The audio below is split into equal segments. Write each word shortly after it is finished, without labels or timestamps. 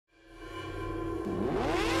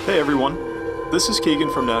Hey everyone, this is Keegan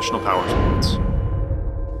from National Powersports.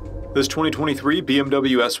 This 2023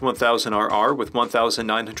 BMW S1000RR with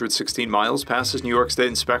 1,916 miles passes New York State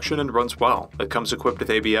inspection and runs well. It comes equipped with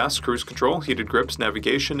ABS, cruise control, heated grips,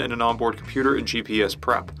 navigation, and an onboard computer and GPS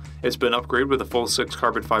prep. It's been upgraded with a full 6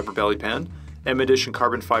 carbon fiber belly pan, M Edition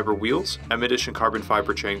carbon fiber wheels, M Edition carbon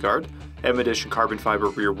fiber chain guard, M Edition carbon fiber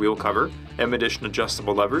rear wheel cover, M Edition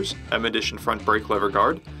adjustable levers, M Edition front brake lever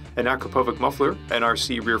guard, an Akrapovic muffler,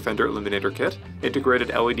 NRC rear fender eliminator kit, integrated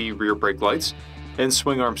LED rear brake lights, and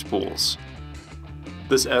swing arm spools.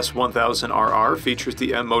 This S1000RR features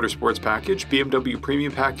the M Motorsports package, BMW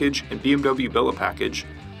Premium package, and BMW Billet package,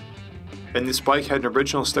 and this bike had an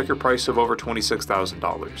original sticker price of over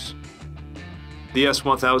 $26,000. The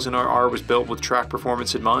S1000RR was built with track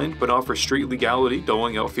performance in mind, but offers street legality,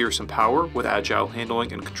 doling out fearsome power with agile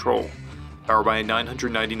handling and control. Powered by a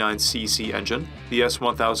 999cc engine, the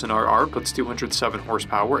S1000RR puts 207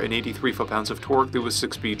 horsepower and 83 foot-pounds of torque through a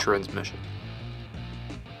 6-speed transmission.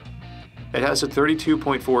 It has a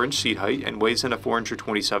 32.4-inch seat height and weighs in at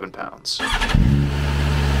 427 pounds.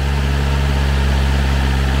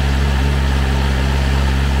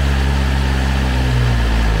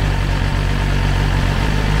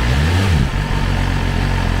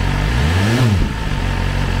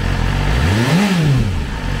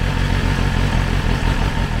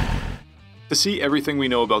 To see everything we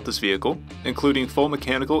know about this vehicle, including full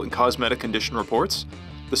mechanical and cosmetic condition reports,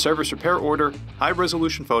 the service repair order,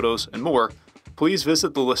 high-resolution photos, and more, please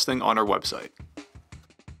visit the listing on our website.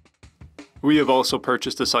 We have also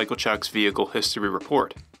purchased the CycleCheck's Vehicle History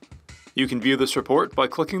Report. You can view this report by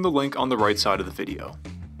clicking the link on the right side of the video.